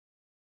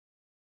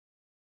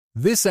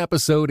This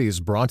episode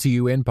is brought to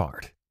you in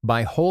part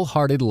by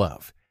Wholehearted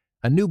Love,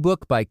 a new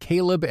book by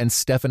Caleb and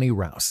Stephanie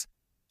Rouse.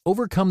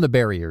 Overcome the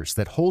barriers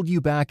that hold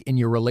you back in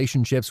your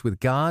relationships with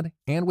God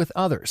and with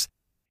others,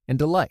 and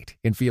delight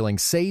in feeling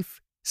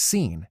safe,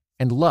 seen,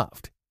 and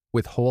loved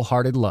with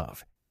Wholehearted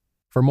Love.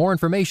 For more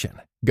information,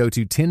 go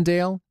to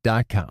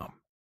Tyndale.com.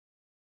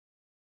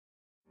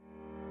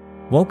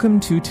 Welcome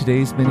to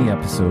today's mini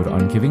episode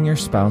on giving your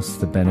spouse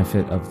the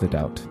benefit of the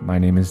doubt. My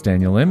name is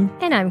Daniel Im.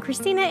 And I'm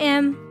Christina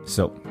M.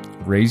 So,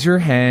 raise your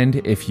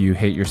hand if you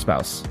hate your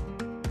spouse.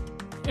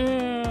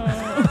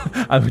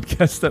 I would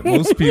guess that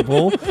most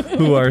people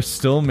who are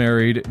still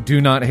married do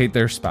not hate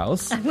their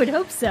spouse. I would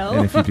hope so.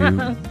 And if you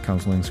do,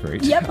 counseling's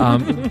great.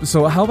 Yep.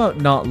 So how about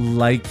not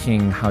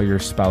liking how your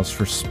spouse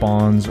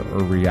responds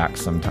or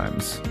reacts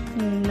sometimes?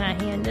 My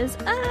hand is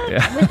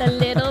up with a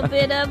little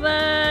bit of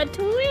a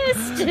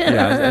twist.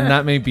 Yeah, and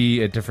that may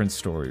be a different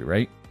story,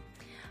 right?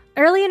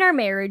 Early in our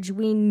marriage,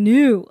 we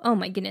knew how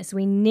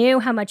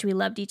much we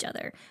loved each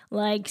other.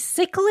 Like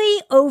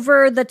sickly,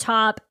 over the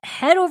top,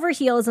 head over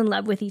heels in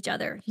love with each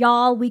other.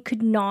 Y'all, we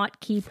could not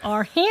keep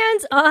our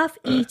hands off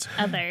each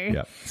other.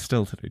 Yeah,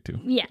 still today too.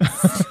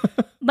 Yes.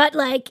 But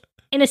like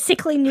in a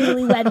sickly,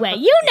 newlywed way.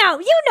 You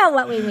know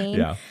what we mean.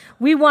 Yeah.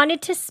 We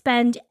wanted to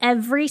spend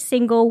every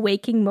single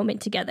waking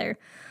moment together.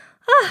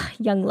 Ah,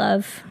 young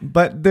love.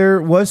 But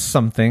there was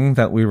something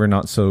that we were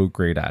not so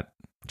great at.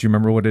 Do you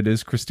remember what it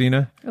is,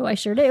 Christina? Oh, I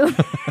sure do.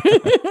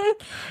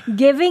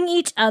 Giving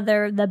each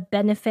other the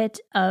benefit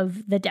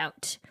of the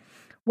doubt.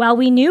 While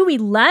we knew we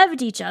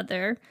loved each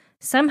other,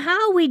 somehow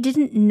we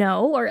didn't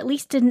know, or at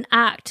least didn't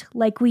act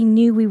like we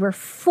knew we were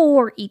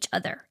for each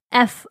other.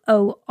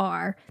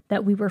 FOR,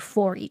 that we were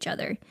for each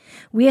other.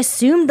 We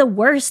assumed the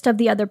worst of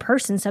the other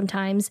person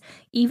sometimes,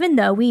 even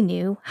though we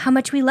knew how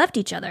much we loved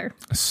each other.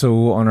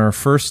 So on our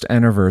first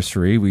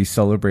anniversary, we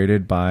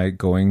celebrated by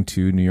going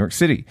to New York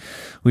City.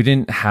 We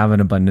didn't have an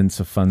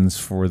abundance of funds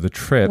for the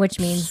trip. Which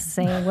means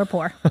saying we're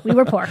poor. We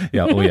were poor.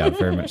 Yeah,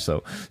 very much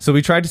so. So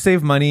we tried to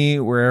save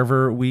money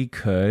wherever we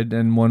could,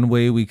 and one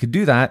way we could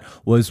do that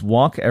was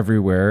walk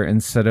everywhere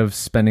instead of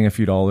spending a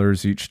few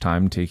dollars each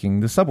time taking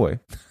the subway.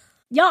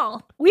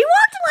 Y'all, we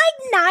walked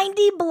like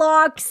 90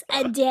 blocks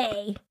a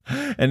day.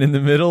 And in the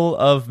middle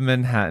of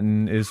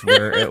Manhattan is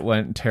where it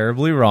went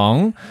terribly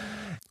wrong.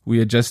 We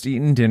had just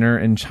eaten dinner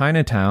in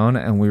Chinatown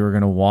and we were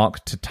going to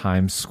walk to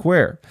Times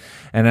Square.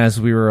 And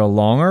as we were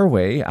along our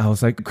way, I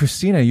was like,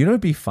 Christina, you know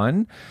what'd be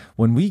fun?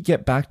 When we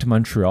get back to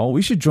Montreal,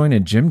 we should join a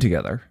gym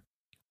together.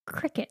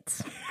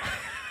 Crickets.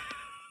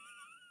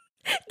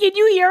 Can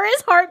you hear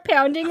his heart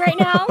pounding right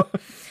now?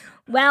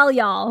 Well,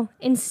 y'all,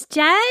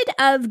 instead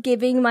of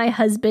giving my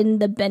husband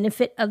the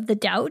benefit of the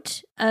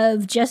doubt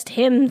of just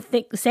him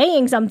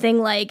saying something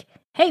like,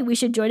 hey, we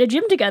should join a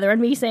gym together, and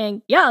me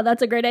saying, yeah,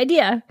 that's a great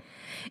idea.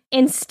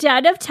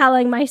 Instead of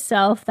telling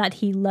myself that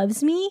he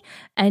loves me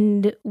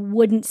and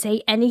wouldn't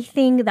say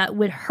anything that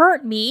would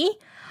hurt me,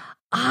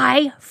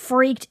 I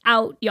freaked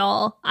out,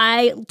 y'all.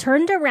 I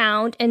turned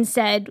around and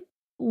said,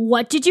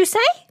 what did you say?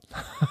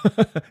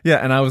 Yeah,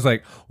 and I was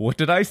like, what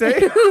did I say?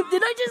 Did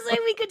I just say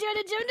we could join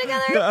a gym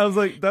together? Yeah, I was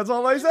like, that's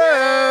all I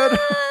said.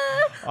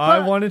 I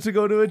wanted to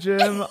go to a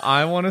gym.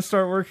 I want to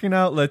start working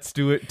out. Let's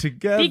do it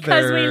together.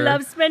 Because we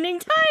love spending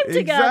time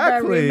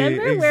together.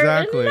 Remember?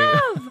 Exactly. We're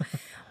in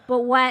love. But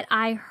what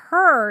I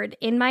heard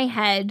in my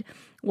head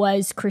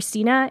was,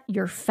 Christina,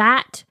 you're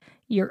fat.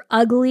 You're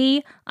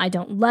ugly. I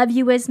don't love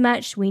you as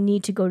much. We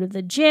need to go to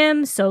the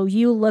gym so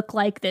you look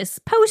like this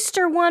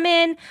poster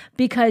woman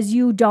because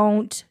you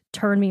don't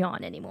turn me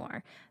on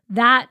anymore.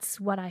 That's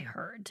what I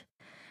heard.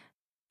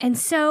 And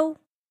so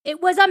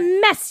it was a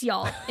mess,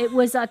 y'all. It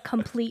was a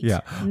complete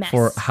mess.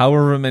 For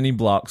however many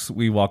blocks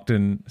we walked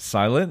in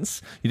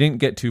silence. You didn't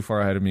get too far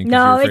ahead of me.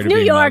 No, it's New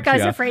York. I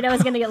was afraid I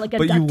was going to get like a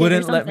but duck you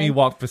wouldn't or let me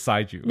walk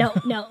beside you. No.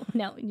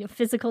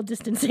 Physical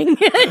distancing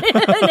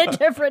in a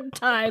different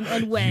time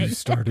and way. You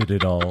started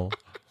it all.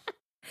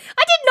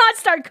 I did not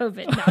start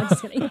COVID. No, I'm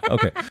just kidding.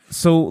 Okay,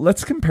 so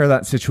let's compare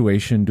that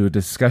situation to a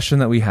discussion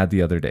that we had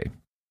the other day.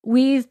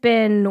 We've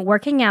been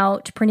working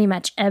out pretty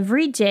much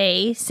every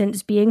day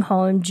since being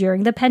home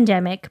during the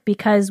pandemic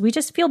because we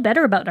just feel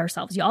better about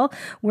ourselves, y'all.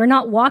 We're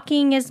not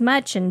walking as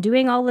much and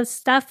doing all this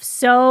stuff.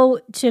 So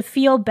to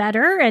feel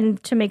better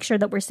and to make sure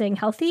that we're staying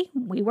healthy,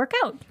 we work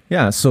out.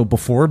 Yeah, so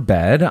before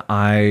bed,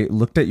 I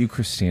looked at you,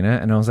 Christina,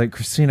 and I was like,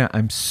 Christina,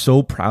 I'm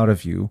so proud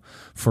of you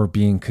for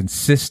being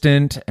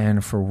consistent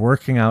and for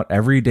working out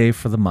every day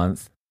for the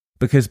month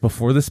because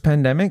before this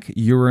pandemic,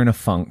 you were in a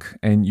funk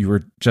and you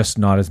were just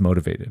not as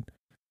motivated.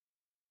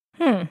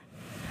 There's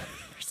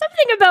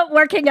something about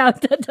working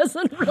out that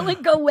doesn't really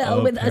go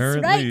well with us,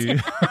 right?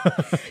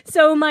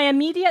 So my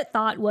immediate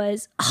thought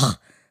was,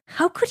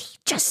 how could he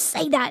just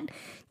say that?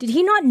 Did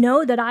he not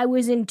know that I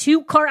was in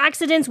 2 car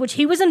accidents, which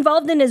he was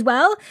involved in as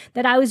well?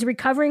 That I was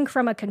recovering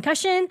from a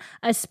concussion,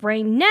 a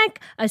sprained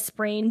neck, a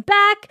sprained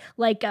back,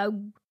 like a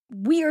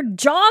weird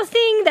jaw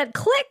thing that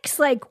clicks?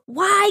 Like,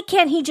 why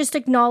can't he just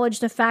acknowledge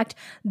the fact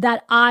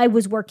that I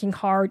was working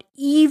hard,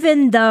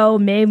 even though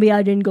maybe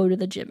I didn't go to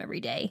the gym every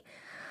day?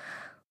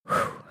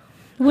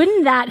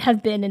 Wouldn't that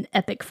have been an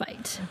epic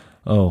fight?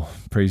 Oh,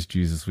 praise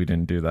Jesus, we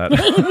didn't do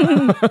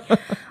that.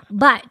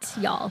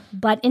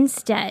 But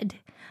instead,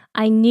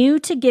 I knew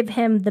to give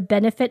him the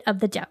benefit of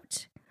the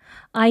doubt.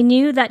 I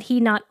knew that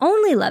he not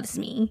only loves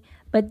me,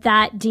 but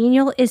that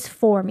Daniel is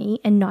for me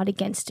and not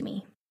against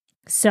me.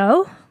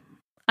 So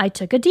I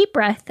took a deep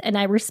breath and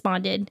I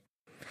responded,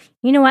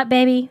 you know what,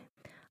 baby?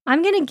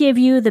 I'm going to give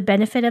you the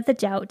benefit of the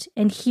doubt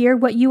and hear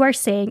what you are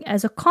saying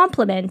as a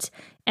compliment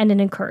and an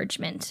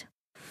encouragement.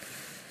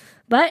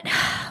 But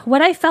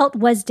what I felt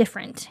was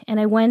different, and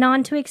I went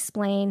on to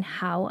explain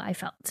how I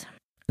felt.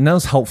 And that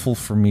was helpful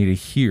for me to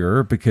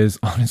hear because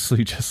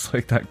honestly, just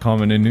like that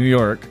comment in New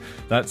York,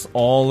 that's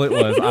all it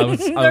was.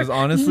 I was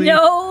honestly...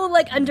 No,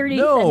 like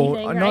underneath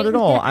anything, right? Not at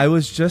all. I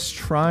was just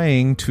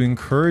trying to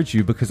encourage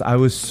you because I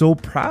was so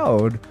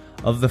proud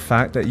of the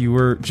fact that you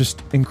were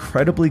just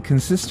incredibly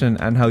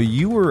consistent and how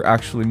you were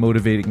actually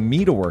motivating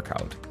me to work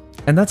out.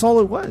 And that's all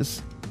it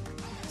was.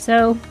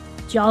 So,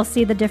 did y'all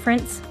see the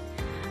difference?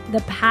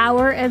 The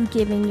power of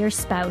giving your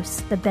spouse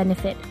the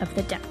benefit of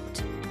the doubt.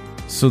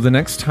 So the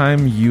next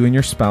time you and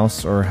your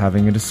spouse are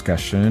having a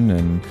discussion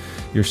and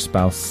your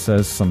spouse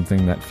says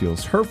something that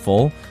feels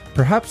hurtful,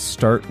 perhaps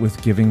start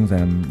with giving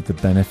them the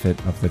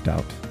benefit of the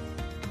doubt.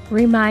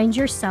 Remind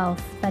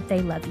yourself that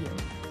they love you.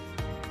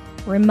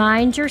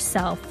 Remind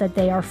yourself that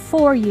they are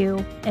for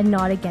you and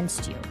not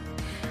against you.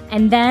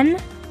 And then,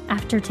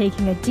 after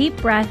taking a deep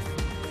breath,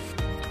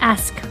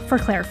 ask for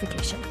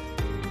clarification.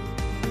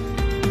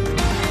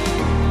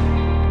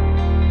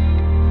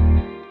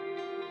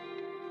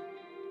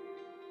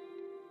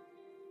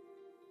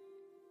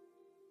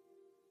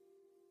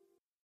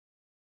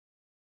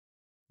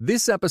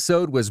 This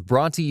episode was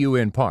brought to you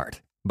in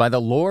part by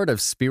the Lord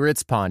of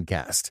Spirits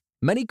podcast.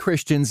 Many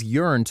Christians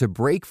yearn to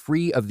break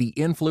free of the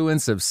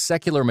influence of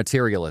secular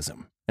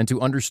materialism and to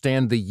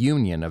understand the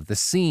union of the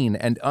seen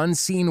and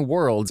unseen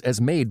worlds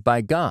as made by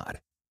God.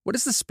 What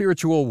is the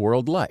spiritual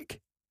world like?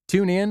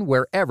 Tune in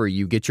wherever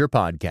you get your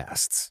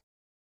podcasts.